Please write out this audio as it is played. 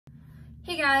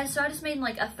Hey guys, so I just made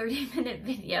like a 30-minute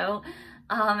video,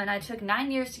 and I took 9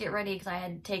 years to get ready because I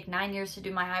had to take 9 years to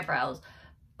do my eyebrows.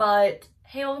 But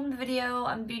hey, welcome to the video.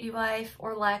 I'm Beauty Wife,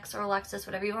 or Lex, or Alexis,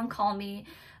 whatever you want to call me.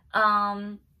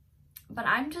 But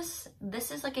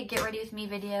this is like a get ready with me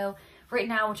video right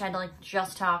now, which I like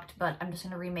just talked, but I'm just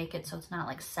gonna remake it so it's not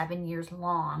like 7 years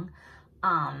long.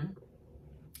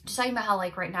 Just talking about how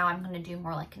like right now I'm gonna do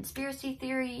more like conspiracy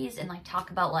theories and like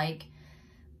talk about like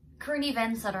current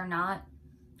events that are not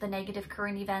the negative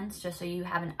current events, just so you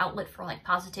have an outlet for like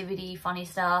positivity, funny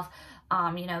stuff,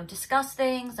 you know, discuss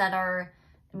things that are,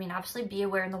 I mean, obviously be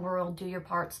aware in the world, do your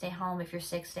part, stay home. If you're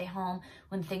sick, stay home.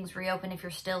 When things reopen, if you're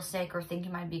still sick or think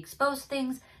you might be exposed to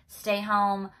things, stay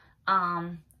home.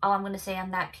 All I'm going to say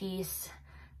on that piece,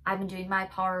 I've been doing my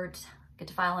part, get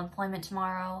to file employment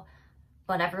tomorrow,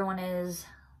 but everyone is.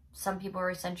 Some people are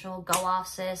essential. Go off,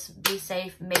 sis, be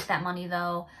safe, make that money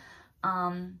though.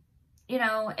 You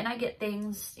know, and I get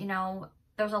things, you know,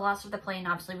 there's a loss of the plane.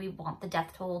 Obviously, we want the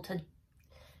death toll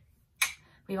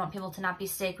we want people to not be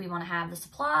sick. We want to have the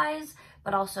supplies,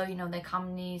 but also, you know, the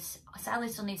economies sadly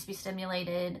still needs to be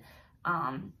stimulated.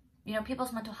 You know,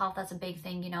 people's mental health, that's a big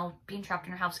thing. You know, being trapped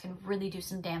in your house can really do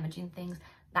some damaging things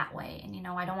that way. And, you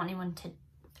know, I don't want anyone to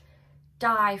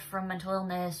die from mental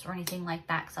illness or anything like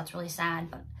that, because that's really sad,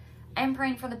 but I am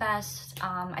praying for the best.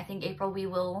 I think April we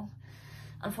will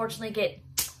unfortunately get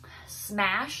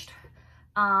smashed,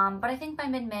 but I think by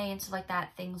mid-May and stuff like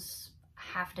that, things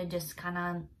have to just kind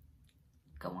of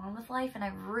go on with life, and I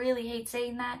really hate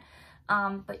saying that,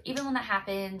 but even when that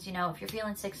happens, you know, if you're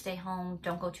feeling sick, stay home.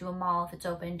 Don't go to a mall if it's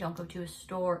open. Don't go to a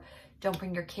store. Don't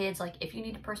bring your kids. Like, if you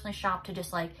need to personally shop to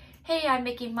just like, hey, I'm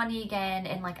making money again,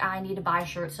 and like I need to buy a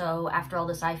shirt, so after all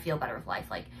this I feel better with life,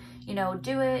 like, you know,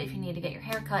 do it. If you need to get your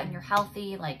hair cut and you're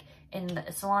healthy, like, and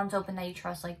the salon's open that you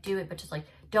trust, like, do it, but just like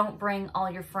don't bring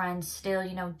all your friends. Still,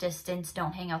 you know, distance.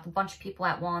 Don't hang out with a bunch of people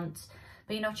at once.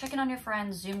 But, you know, check in on your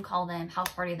friends, Zoom call them, house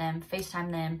party them,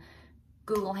 FaceTime them,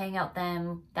 Google Hangout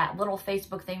them, that little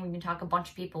Facebook thing where you can talk a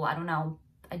bunch of people. I don't know.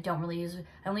 I only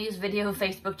use video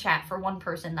Facebook chat for one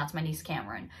person. That's my niece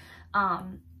Cameron.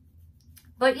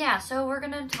 But yeah, so we're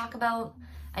going to talk about,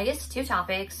 I guess, 2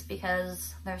 topics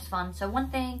because there's fun. So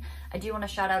one thing, I do want to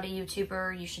shout out a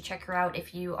YouTuber. You should check her out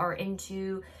if you are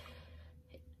into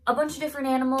a bunch of different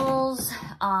animals.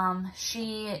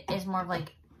 She is more of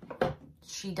like,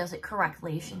 she does it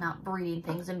correctly. She's not breeding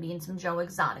things and being some Joe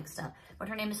Exotic stuff. But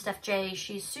her name is Steph J.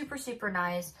 She's super, super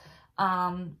nice.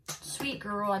 Sweet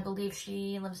girl. I believe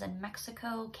she lives in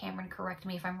Mexico. Cameron, correct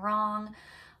me if I'm wrong.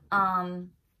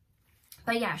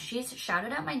 But yeah, she's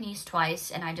shouted out my niece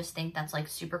twice, and I just think that's like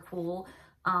super cool.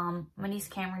 My niece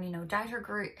Cameron, you know, dyed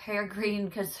her hair green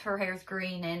because her hair's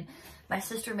green, and my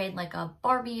sister made like a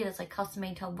Barbie that's like custom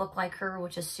made to look like her,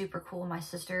 which is super cool. My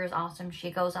sister is awesome.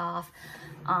 She goes off.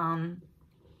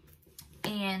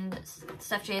 And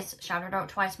Steph J has shouted out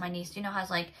twice. My niece, you know,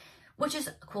 has like, which is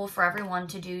cool for everyone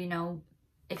to do, you know,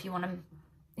 if you want to,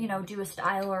 you know, do a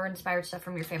style or inspired stuff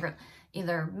from your favorite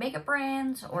either makeup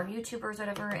brands or YouTubers,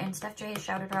 whatever. And Steph J has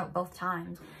shouted her out both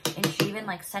times, and she even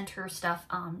like sent her stuff.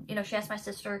 You know, she asked my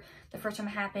sister the first time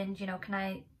it happened, you know, can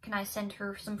I send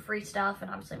her some free stuff?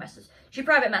 And obviously my sister, she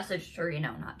private messaged her, you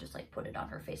know, not just like put it on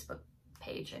her Facebook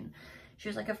page. And she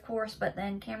was like, of course. But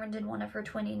then Cameron did one of her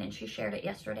twinning, and she shared it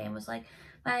yesterday and was like,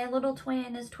 my little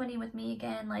twin is twinning with me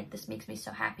again. Like, this makes me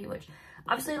so happy, which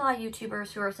obviously a lot of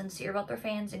YouTubers who are sincere about their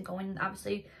fans and going,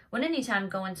 obviously, when anytime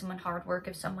going someone hard work,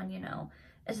 if someone, you know,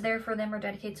 is there for them or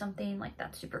dedicate something, like,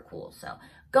 that's super cool. So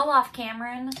go off,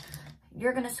 Cameron.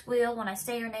 You're going to squeal when I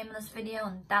say your name in this video,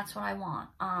 and that's what I want.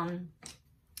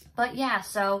 But yeah,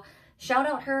 so shout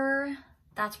out her.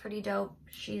 That's pretty dope.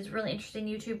 She's a really interesting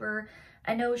YouTuber.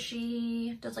 I know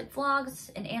she does like vlogs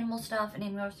and animal stuff and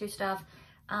animal rescue stuff.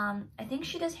 I think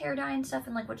she does hair dye and stuff,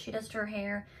 and like what she does to her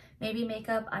hair, maybe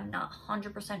makeup. I'm not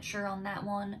 100% sure on that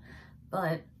one,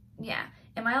 but yeah.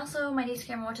 And my niece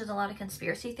Cameron watches a lot of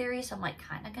conspiracy theories, so I'm like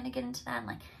kind of gonna get into that and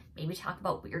like maybe talk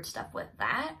about weird stuff with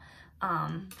that.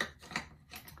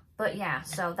 But yeah,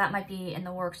 so that might be in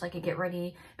the works, like a get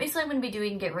ready. Basically, I'm gonna be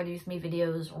doing get ready with me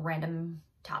videos, random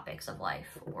topics of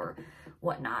life or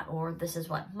whatnot, or this is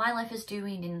what my life is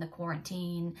doing in the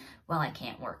quarantine while I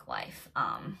can't work life.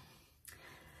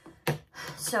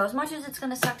 So as much as it's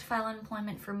going to suck to file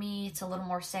unemployment, for me, it's a little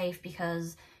more safe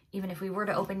because even if we were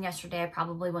to open yesterday, I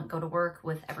probably wouldn't go to work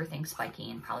with everything spiking,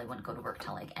 and probably wouldn't go to work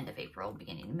till like end of April,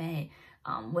 beginning of May,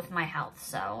 with my health.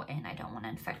 So, and I don't want to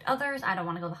infect others. I don't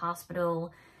want to go to the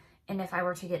hospital. And if I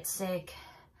were to get sick,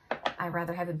 I'd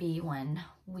rather have it be when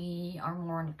we are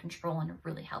more under control and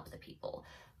really help the people,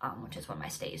 which is what my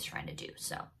state is trying to do.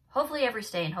 So hopefully every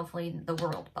state and hopefully the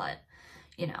world, but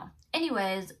you know,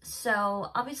 anyways,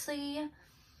 so obviously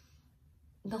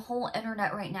the whole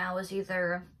internet right now is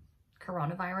either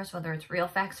coronavirus, whether it's real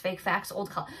facts, fake facts,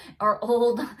 old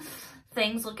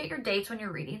things. Look at your dates when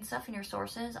you're reading stuff and your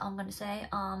sources. I'm gonna say,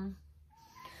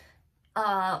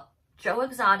 Joe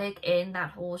Exotic in that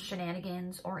whole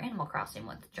shenanigans, or Animal Crossing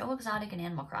with Joe Exotic and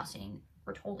Animal Crossing,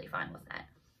 we're totally fine with that.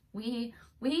 We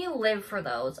live for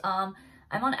those. I'm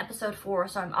on episode 4,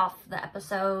 so I'm off the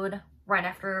episode right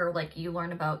after, like, you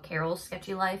learn about Carol's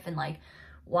sketchy life and, like,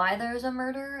 why there's a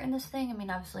murder in this thing. I mean,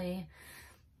 obviously,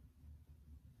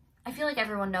 I feel like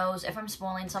everyone knows. If I'm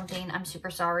spoiling something, I'm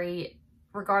super sorry.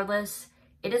 Regardless,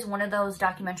 it is one of those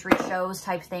documentary shows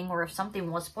type thing where if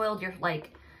something was spoiled, you're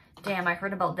like, damn, I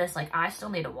heard about this. Like, I still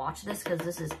need to watch this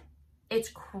because it's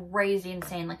crazy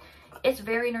insane. Like, it's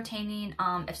very entertaining.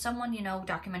 If someone, you know,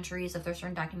 documentaries, if there's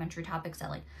certain documentary topics that,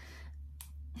 like,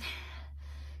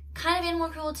 kind of animal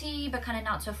cruelty, but kind of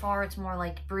not so far. It's more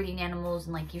like breeding animals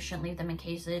and, like, you shouldn't leave them in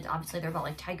cages. Obviously, they're about,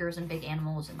 like, tigers and big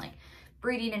animals and, like,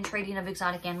 breeding and trading of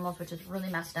exotic animals, which is really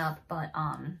messed up. But,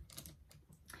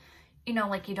 you know,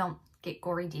 like, you don't get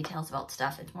gory details about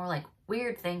stuff. It's more, like,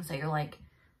 weird things that you're like,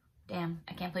 damn,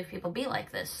 I can't believe people be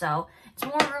like this. So it's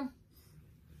more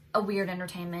a weird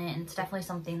entertainment, and it's definitely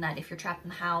something that if you're trapped in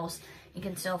the house, you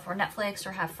can still, for Netflix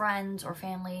or have friends or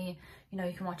family, you know,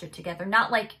 you can watch it together.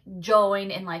 Not like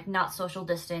join and like not social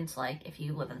distance, like if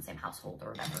you live in the same household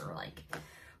or whatever, or like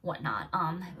whatnot.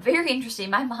 Very interesting.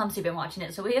 My mom's been watching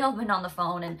it, so we all been on the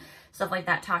phone and stuff like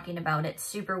that talking about it.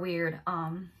 Super weird.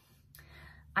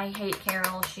 I hate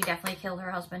Carol. She definitely killed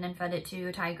her husband and fed it to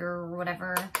a tiger or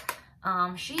whatever.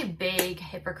 She a big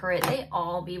hypocrite. They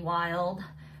all be wild.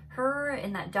 Her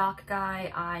and that Doc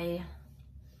guy, I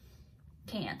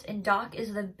can't. And Doc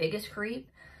is the biggest creep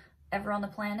ever on the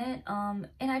planet.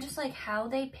 And I just like how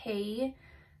they pay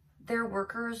their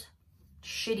workers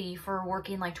shitty for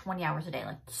working like 20 hours a day.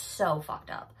 Like, so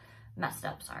fucked up. Messed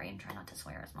up, sorry. I'm trying not to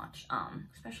swear as much.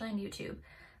 Especially on YouTube.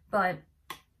 But,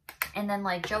 and then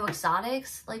like Joe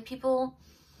Exotics, like people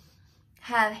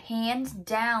have hands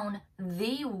down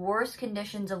the worst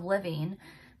conditions of living,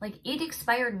 like eat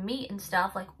expired meat and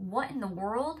stuff. Like, what in the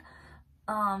world?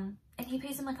 And he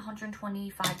pays him like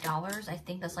 $125. I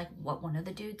think that's like what one of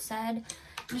the dudes said.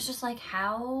 And it's just like,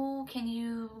 how can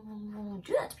you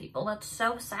do that to people? That's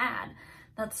so sad.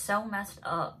 That's so messed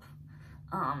up.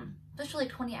 Especially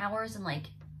like 20 hours and like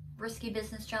risky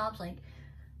business jobs. Like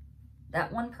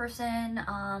that one person,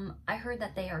 I heard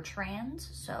that they are trans,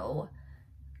 so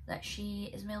that she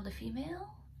is male to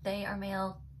female. They are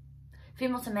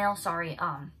female to male, sorry.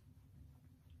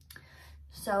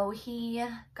 So he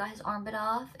got his arm bit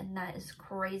off, and that is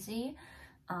crazy.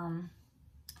 Damn,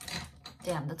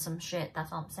 that's some shit,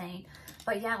 that's all I'm saying.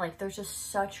 But yeah, like, there's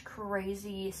just such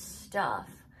crazy stuff.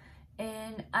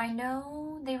 And I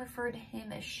know they refer to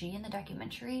him as she in the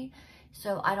documentary,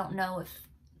 so I don't know if,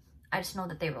 I just know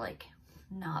that they were like,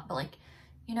 not, but like,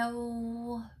 you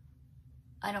know,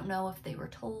 I don't know if they were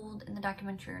told in the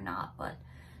documentary or not, but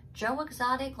Joe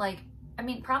Exotic, like, I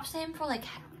mean, props to him for, like,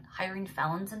 hiring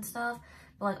felons and stuff,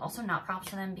 but, like, also not props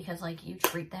to them because, like, you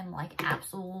treat them like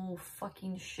absolute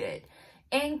fucking shit.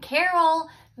 And Carol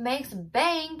makes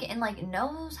bank and, like,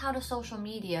 knows how to social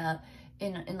media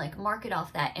and like, market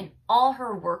off that, and all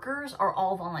her workers are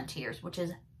all volunteers, which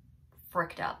is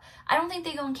fricked up. I don't think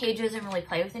they go in cages and really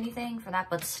play with anything for that,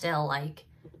 but still, like,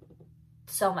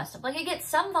 so messed up. Like, I get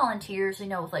some volunteers, you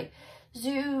know, with like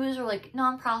zoos or like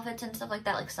nonprofits and stuff like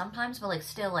that, like sometimes, but like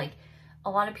still, like a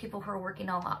lot of people who are working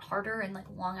a lot harder and like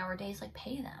long hour days, like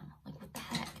pay them. Like, what the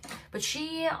heck? But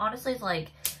she honestly is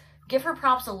like, give her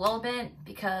props a little bit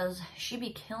because she be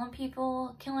killing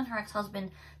people, killing her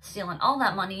ex-husband, stealing all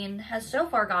that money, and has so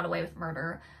far got away with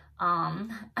murder.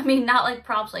 I mean, not like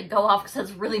props like go off because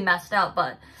that's really messed up,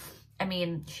 but I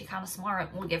mean, she kind of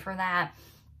smart. We'll give her that.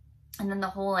 And then the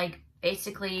whole like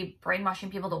basically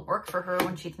brainwashing people to work for her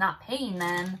when she's not paying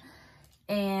them.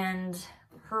 And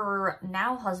her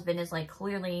now husband is like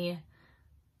clearly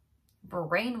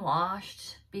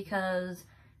brainwashed because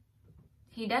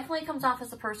he definitely comes off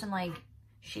as a person like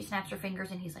she snaps her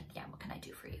fingers and he's like, yeah, what can I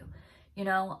do for you? You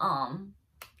know,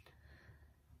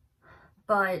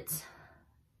 but,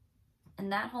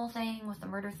 and that whole thing with the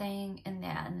murder thing and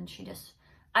that, and then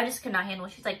I just could not handle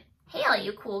it. She's like, hey, all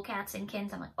you cool cats and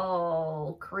kittens. I'm like,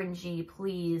 oh, cringy,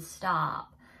 please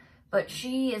stop. But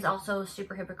she is also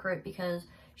super hypocrite because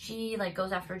she like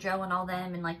goes after Joe and all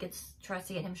them and like tries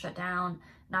to get him shut down.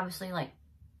 And obviously like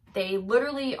they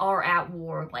literally are at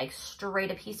war, like straight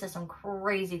up. He says some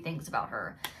crazy things about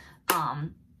her.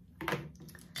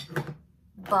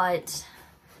 But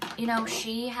you know,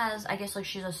 she has, I guess like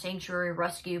she's a sanctuary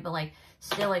rescue, but like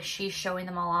still like she's showing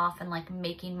them all off and like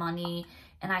making money.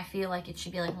 And I feel like it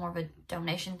should be like more of a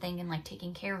donation thing and like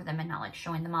taking care of them and not like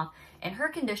showing them off. And her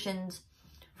conditions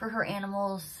for her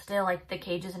animals, still like the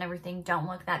cages and everything don't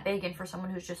look that big. And for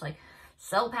someone who's just like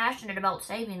so passionate about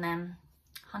saving them,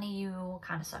 honey, you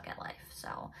kind of suck at life.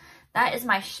 So that is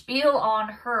my spiel on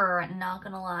her, not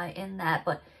gonna lie in that.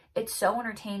 But it's so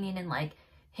entertaining, and like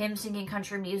him singing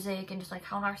country music and just like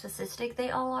how narcissistic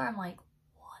they all are. I'm like,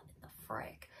 what in the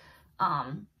frick?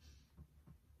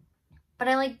 But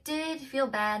I like did feel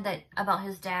bad that about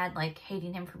his dad like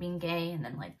hating him for being gay, and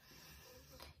then like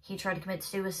he tried to commit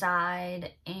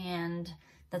suicide, and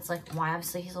that's like why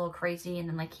obviously he's a little crazy. And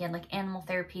then like he had like animal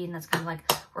therapy, and that's kind of like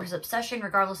where his obsession,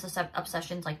 regardless of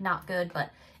obsession's like not good,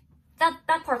 but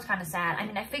that part's kind of sad. I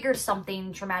mean, I figured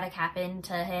something traumatic happened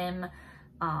to him,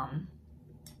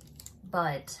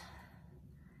 but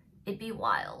it'd be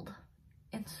wild.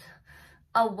 It's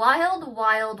a wild,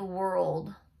 wild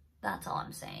world. That's all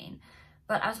I'm saying.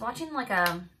 But I was watching like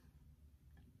a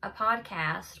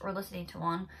podcast, or listening to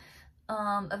one,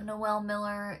 of Noel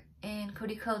Miller and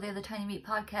Cody Ko. They have the Tiny Meat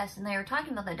podcast, and they were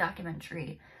talking about that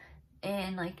documentary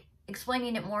and like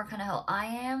explaining it more kind of how I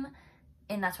am.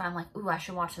 And that's why I'm like, ooh, I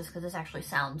should watch this because this actually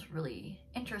sounds really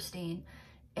interesting.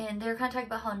 And they're kind of talking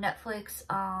about how Netflix,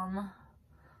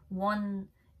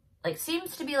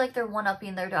 seems to be like they're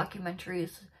one-upping their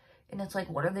documentaries. And it's like,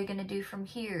 what are they going to do from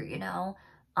here, you know?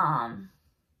 I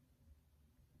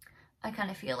kind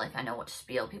of feel like I know what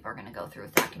spiel people are going to go through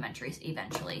with documentaries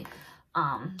eventually.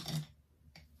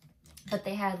 But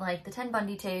they had like the Ted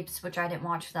Bundy tapes, which I didn't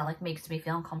watch because that like makes me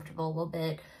feel uncomfortable a little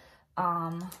bit.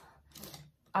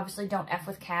 Obviously Don't F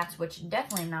with Cats, which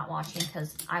definitely I'm not watching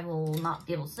because I will not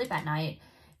be able to sleep at night.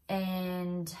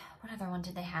 And what other one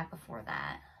did they have before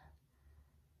that?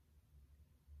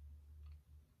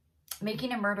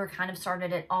 Making a Murder kind of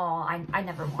started it all. I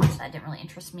never watched that. It didn't really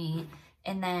interest me.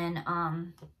 And then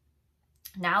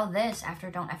now this,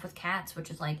 after Don't F with Cats, which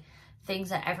is like things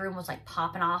that everyone was like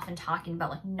popping off and talking about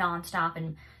like nonstop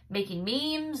and making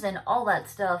memes and all that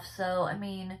stuff. So, I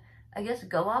mean, I guess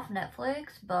go off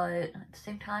Netflix, but at the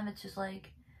same time, it's just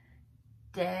like,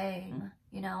 dang,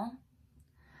 you know?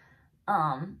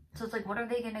 So it's like, what are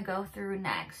they gonna go through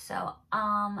next? So,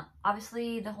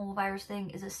 obviously the whole virus thing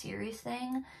is a serious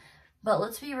thing, but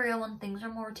let's be real, when things are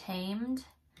more tamed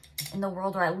in the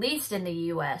world, or at least in the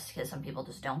US, because some people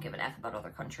just don't give an F about other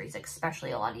countries,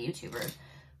 especially a lot of YouTubers,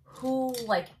 who,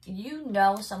 like, you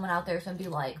know, someone out there is gonna be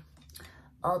like,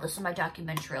 oh, this is my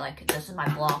documentary, like, this is my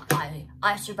blog,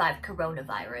 I survived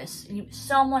coronavirus.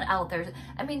 Someone out there,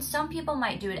 I mean, some people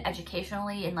might do it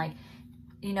educationally and, like,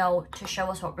 you know, to show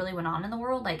us what really went on in the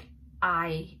world. Like,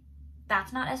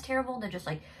 that's not as terrible to just,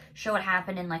 like, show what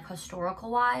happened in, like,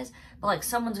 historical-wise. But, like,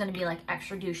 someone's gonna be, like,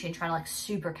 extra douchey and trying to, like,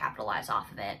 super capitalize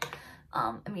off of it.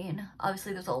 I mean,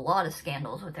 obviously there's a lot of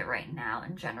scandals with it right now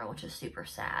in general, which is super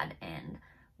sad and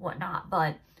whatnot.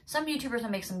 But some YouTubers will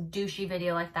make some douchey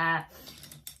video like that,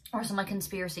 or some like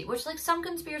conspiracy, which like some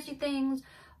conspiracy things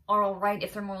are all right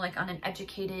if they're more like on an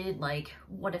educated, like,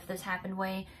 what if this happened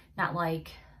way, not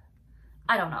like,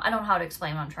 I don't know how to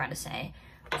explain what I'm trying to say.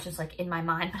 It's just like in my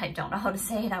mind, but I don't know how to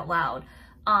say it out loud.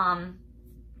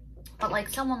 But like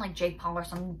someone like Jake Paul or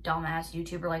some dumbass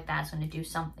YouTuber like that is going to do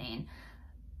something.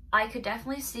 I could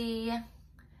definitely see,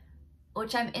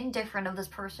 which I'm indifferent of this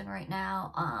person right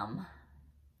now,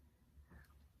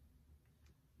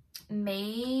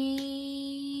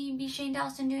 maybe Shane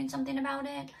Dawson doing something about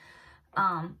it.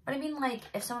 But I mean, like,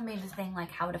 if someone made this thing,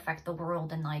 like, how it affect the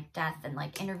world and, like, death and,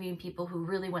 like, interviewing people who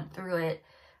really went through it,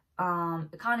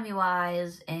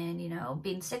 economy-wise and, you know,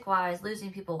 being sick-wise,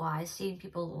 losing people-wise, seeing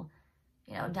people,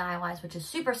 you know, die-wise, which is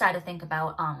super sad to think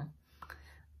about,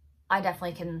 I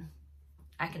definitely can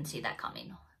see that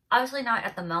coming. Obviously not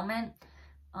at the moment,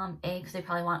 A, because they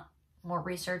probably want more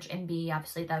research, and B,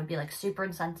 obviously that would be like super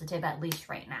insensitive, at least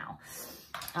right now.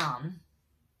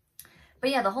 But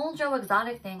yeah, the whole Joe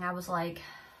Exotic thing, I was like,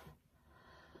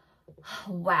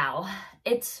 wow,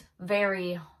 it's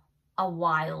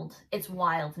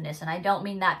wildness. And I don't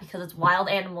mean that because it's wild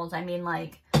animals. I mean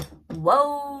like,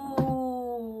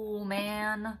 whoa,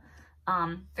 man.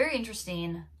 Very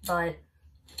interesting. But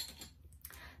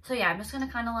so yeah, I'm just gonna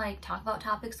kind of like talk about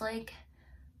topics like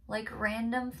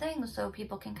random things so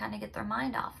people can kind of get their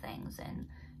mind off things and,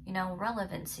 you know,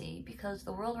 relevancy, because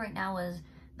the world right now is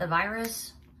the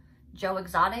virus, Joe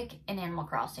Exotic, and Animal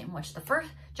Crossing, which the first,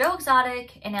 Joe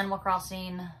Exotic and Animal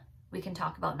Crossing, we can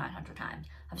talk about 900 times.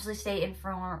 Obviously stay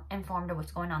informed of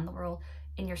what's going on in the world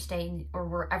in your state or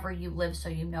wherever you live, so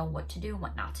you know what to do and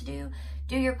what not to do.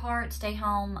 Do your part, stay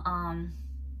home.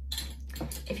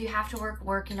 If you have to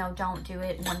work, you know, don't do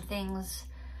it when things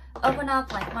open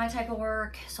up like my type of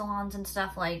work, salons and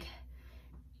stuff, like,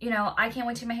 you know, I can't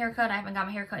wait to get my hair cut. I haven't got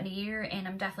my hair cut in a year, and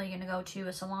I'm definitely going to go to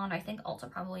a salon, I think Ulta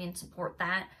probably, and support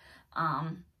that.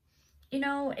 You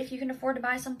know, if you can afford to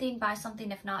buy something, buy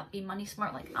something. If not, be money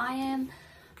smart like I am,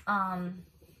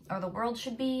 or the world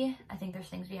should be. I think there's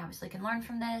things we obviously can learn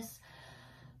from this.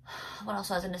 What else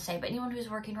was I going to say? But anyone who's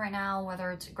working right now, whether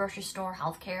it's a grocery store,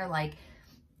 healthcare, like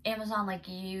Amazon, like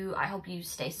I hope you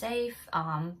stay safe,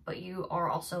 but you are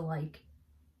also like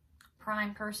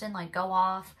prime person, like go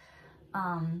off,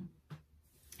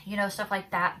 you know, stuff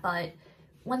like that. But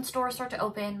when stores start to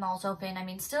open, malls open, I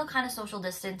mean, still kind of social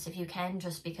distance if you can,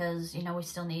 just because, you know, we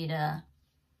still need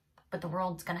but the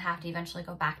world's going to have to eventually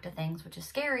go back to things, which is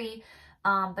scary.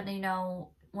 But, you know,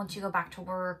 once you go back to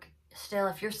work, still,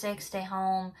 if you're sick, stay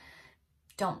home.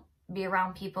 Don't be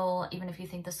around people, even if you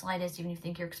think the slightest, even if you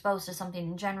think you're exposed to something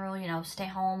in general, you know, stay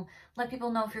home. Let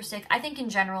people know if you're sick. I think in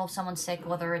general, if someone's sick,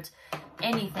 whether it's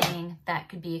anything that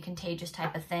could be a contagious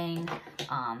type of thing,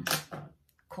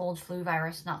 cold, flu,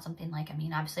 virus, not something like, I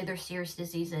mean, obviously there's serious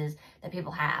diseases that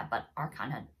people have, but are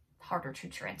kind of harder to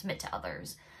transmit to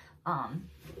others.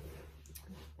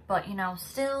 But, you know,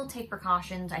 still take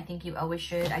precautions. I think you always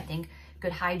should. I think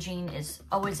good hygiene is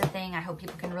always a thing. I hope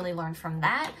people can really learn from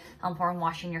that. How important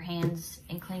washing your hands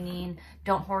and cleaning.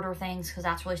 Don't hoarder things, because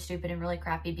that's really stupid and really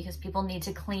crappy, because people need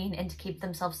to clean and to keep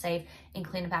themselves safe and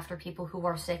clean up after people who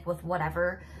are sick with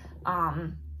whatever.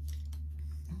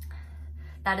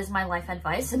 That is my life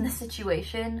advice in this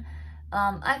situation.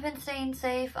 I've been staying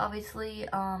safe, obviously.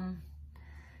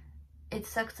 It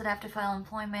sucks that I have to file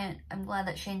employment. I'm glad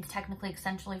that Shane's technically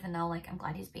essential, even though, like, I'm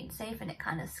glad he's being safe and it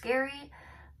kind of scary.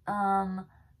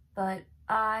 But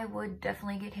I would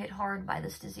definitely get hit hard by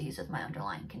this disease with my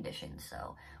underlying condition.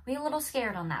 So we a little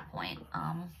scared on that point.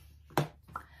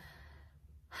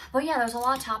 But yeah, there's a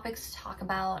lot of topics to talk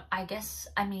about. I guess,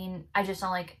 I mean, I just saw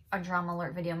like a drama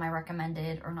alert video I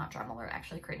recommended, or not drama alert,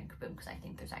 actually Creating Kaboom, because I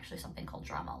think there's actually something called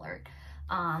drama alert.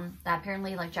 That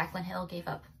apparently like Jaclyn Hill gave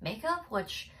up makeup,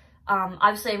 which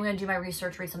obviously I'm going to do my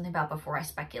research, read something about before I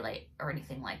speculate or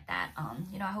anything like that.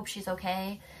 You know, I hope she's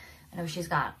okay. I know she's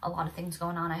got a lot of things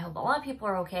going on. I hope a lot of people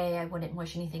are okay. I wouldn't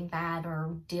wish anything bad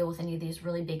or deal with any of these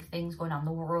really big things going on in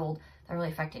the world that are really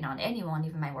affecting on anyone,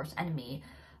 even my worst enemy.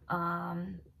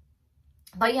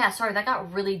 But yeah, sorry, that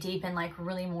got really deep and like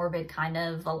really morbid kind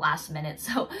of the last minute.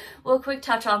 So we'll quick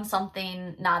touch on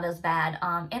something not as bad.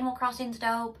 Animal Crossing's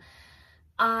dope.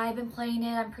 I've been playing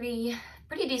it. I'm pretty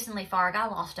decently far. I got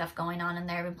a lot of stuff going on in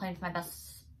there. I've been playing with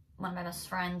one of my best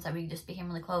friends that we just became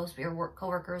really close. We were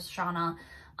co-workers, Shauna.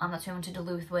 That's who I went to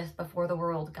Duluth with before the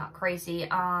world got crazy.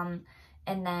 And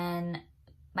then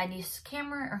my niece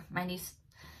Cameron,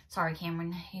 sorry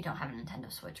Cameron, you don't have a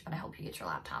Nintendo Switch, but I hope you get your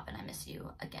laptop, and I miss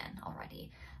you again already.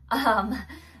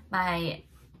 My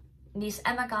niece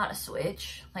Emma got a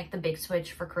Switch, like the big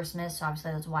Switch, for Christmas, so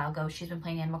obviously that's a while ago. She's been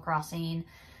playing Animal Crossing.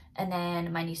 And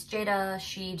then my niece Jada,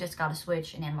 she just got a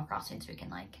Switch and Animal Crossing, so we can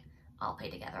like all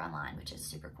play together online, which is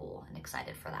super cool, and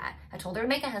excited for that. I told her to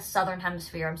make a southern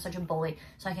hemisphere. I'm such a bully,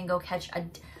 so I can go catch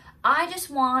I just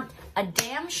want a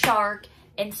damn shark,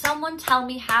 and someone tell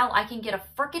me how I can get a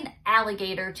freaking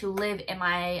alligator to live in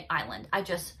my island. I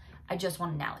just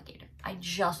want an alligator. I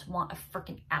just want a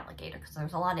freaking alligator, because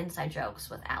there's a lot of inside jokes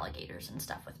with alligators and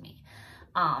stuff with me.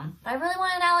 But I really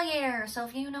want an alligator, so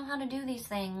if you know how to do these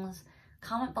things,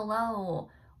 comment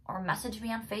below or message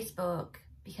me on Facebook,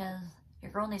 because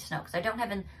your girl needs to know. Because I don't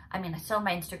have I still have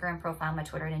my Instagram profile, my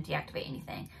Twitter, I didn't deactivate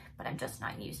anything, but I'm just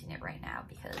not using it right now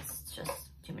because it's just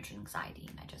too much anxiety,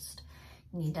 and I just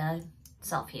need to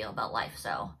self-heal about life.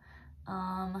 So,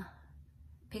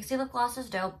 Pixi lip gloss is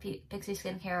dope. Pixi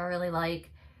skincare I really like.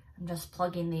 I'm just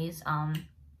plugging these.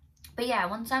 But yeah,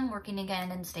 once I'm working again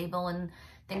and stable and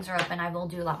things are open, I will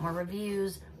do a lot more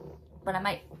reviews, but I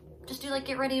might just do like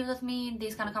get ready with me,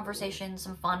 these kind of conversations,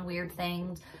 some fun, weird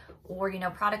things, or, you know,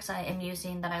 products I am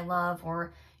using that I love,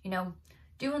 or, you know,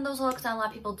 doing those looks that a lot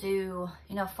of people do,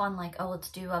 you know, fun, like, oh, let's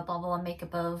do a blah, blah, blah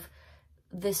makeup of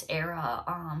this era,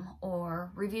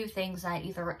 or review things that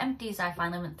either were empties I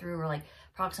finally went through, or like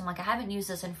products I'm like, I haven't used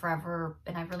this in forever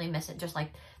and I really miss it, just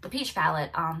like the Peach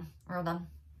palette, or the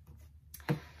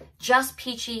Just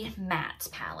Peachy Mattes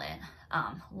palette.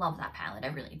 Love that palette, I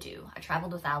really do. I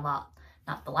traveled with that a lot,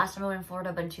 not the last time I went in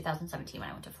Florida, but in 2017 when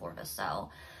I went to Florida. So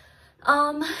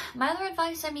my other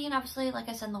advice, I mean, obviously, like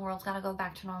I said, the world's got to go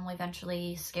back to normal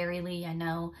eventually, scarily, I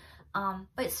know,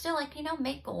 but still, like, you know,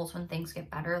 make goals when things get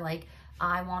better. Like,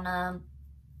 I want to,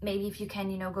 maybe if you can,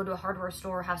 you know, go to a hardware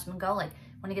store, have someone go, like,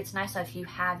 when it gets nice out, if you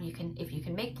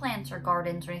can make plants or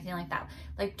gardens or anything like that,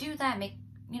 like, do that, make,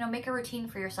 you know, make a routine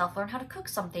for yourself. Learn how to cook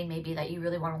something maybe that you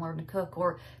really want to learn to cook,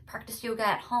 or practice yoga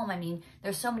at home. I mean,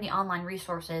 there's so many online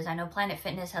resources. I know Planet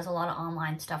Fitness has a lot of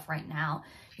online stuff right now,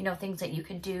 you know, things that you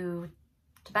can do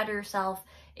to better yourself.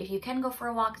 If you can go for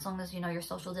a walk, as long as, you know, you're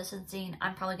social distancing,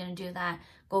 I'm probably going to do that.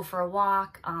 Go for a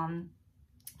walk,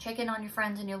 check in on your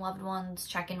friends and your loved ones,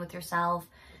 check in with yourself,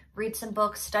 read some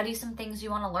books, study some things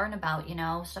you want to learn about, you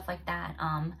know, stuff like that.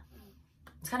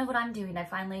 It's kind of what I'm doing. I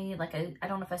finally, like, I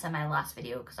don't know if I said in my last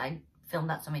video because I filmed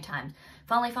that so many times,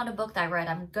 finally found a book that I read.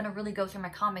 I'm going to really go through my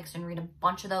comics and read a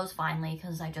bunch of those finally,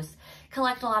 because I just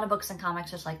collect a lot of books and comics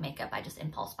just like makeup. I just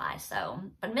impulse buy. So,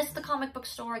 but miss the comic book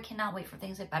store. I cannot wait for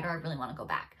things to get better. I really want to go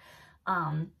back.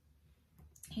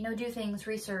 You know, do things,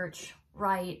 research,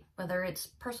 write, whether it's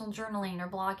personal journaling or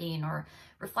blogging or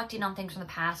reflecting on things from the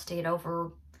past to get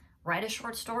over. Write a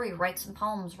short story, write some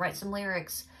poems, write some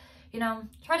lyrics. You know,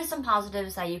 try to some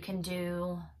positives that you can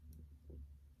do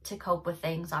to cope with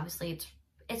things. Obviously,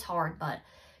 it's hard, but,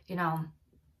 you know,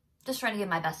 just trying to give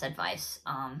my best advice.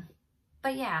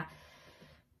 But yeah,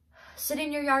 sit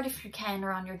in your yard if you can,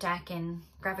 or on your deck, and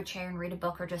grab a chair and read a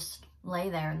book, or just lay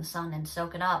there in the sun and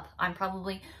soak it up. I'm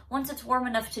probably, once it's warm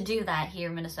enough to do that here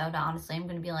in Minnesota, honestly, I'm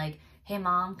going to be like, hey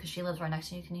mom, because she lives right next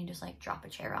to you, can you just like drop a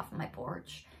chair off of my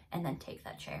porch? And then take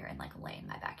that chair and like lay in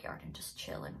my backyard and just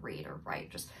chill and read or write.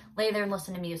 Just lay there and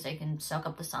listen to music and soak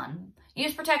up the sun.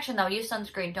 Use protection though. Use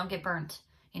sunscreen. Don't get burnt.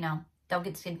 You know, don't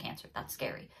get skin cancer. That's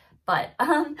scary. But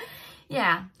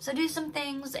yeah, so do some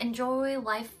things. Enjoy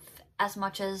life as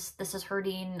much as this is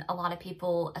hurting a lot of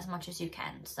people, as much as you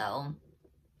can. So,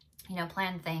 you know,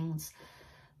 plan things,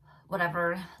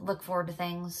 whatever, look forward to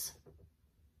things.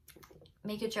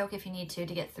 Make a joke if you need to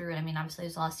get through it. I mean, obviously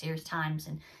there's a lot of serious times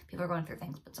and people are going through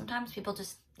things, but sometimes people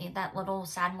just need that little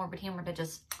sad, morbid humor to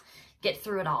just get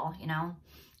through it all, you know?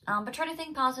 But try to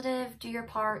think positive, do your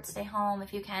part, stay home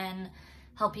if you can,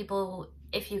 help people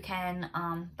if you can,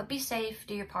 but be safe,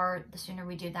 do your part. The sooner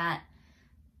we do that,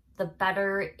 the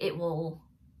better it will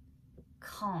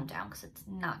calm down, because it's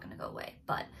not going to go away.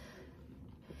 But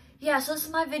yeah, so this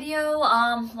is my video.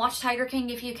 Watch Tiger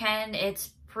King if you can. It's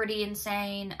pretty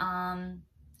insane.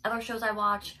 Other shows I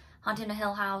watch, Haunting of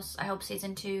Hill House, I hope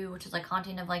season 2, which is like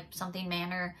Haunting of like something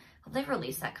manor. Hope they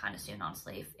release that kind of soon,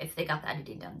 honestly. If they got the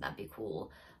editing done, that'd be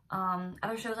cool.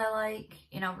 Other shows I like,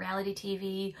 you know, reality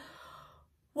TV,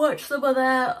 watch some of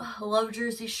that. Love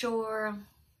Jersey Shore,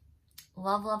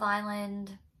 love Love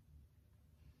Island,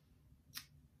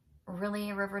 really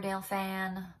a Riverdale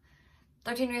fan.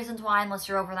 13 Reasons Why, unless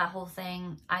you're over that whole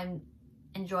thing. I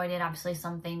enjoyed it. Obviously,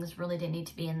 some things really didn't need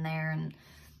to be in there, and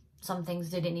some things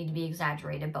didn't need to be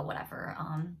exaggerated, but whatever.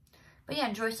 But yeah,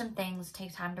 enjoy some things.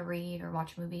 Take time to read or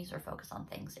watch movies or focus on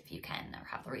things if you can or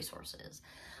have the resources.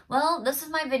 Well, this is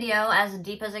my video, as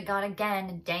deep as it got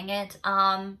again. Dang it.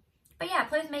 But yeah,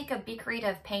 play with makeup, be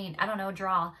creative, paint, I don't know,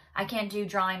 draw. I can't do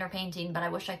drawing or painting, but I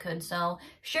wish I could. So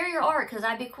share your art, because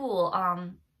that'd be cool.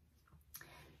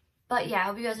 But yeah, I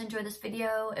hope you guys enjoyed this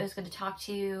video. It was good to talk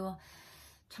to you.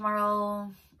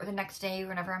 Tomorrow or the next day,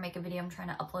 whenever I make a video, I'm trying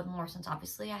to upload more, since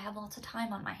obviously I have lots of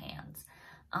time on my hands.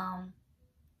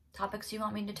 Topics you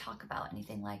want me to talk about,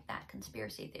 anything like that,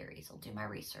 conspiracy theories, I'll do my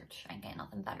research. I ain't got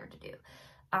nothing better to do.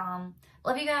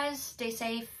 Love you guys, stay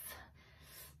safe,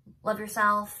 love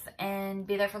yourself, and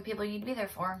be there for the people you need to be there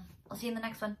for. I'll see you in the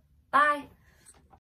next one. Bye!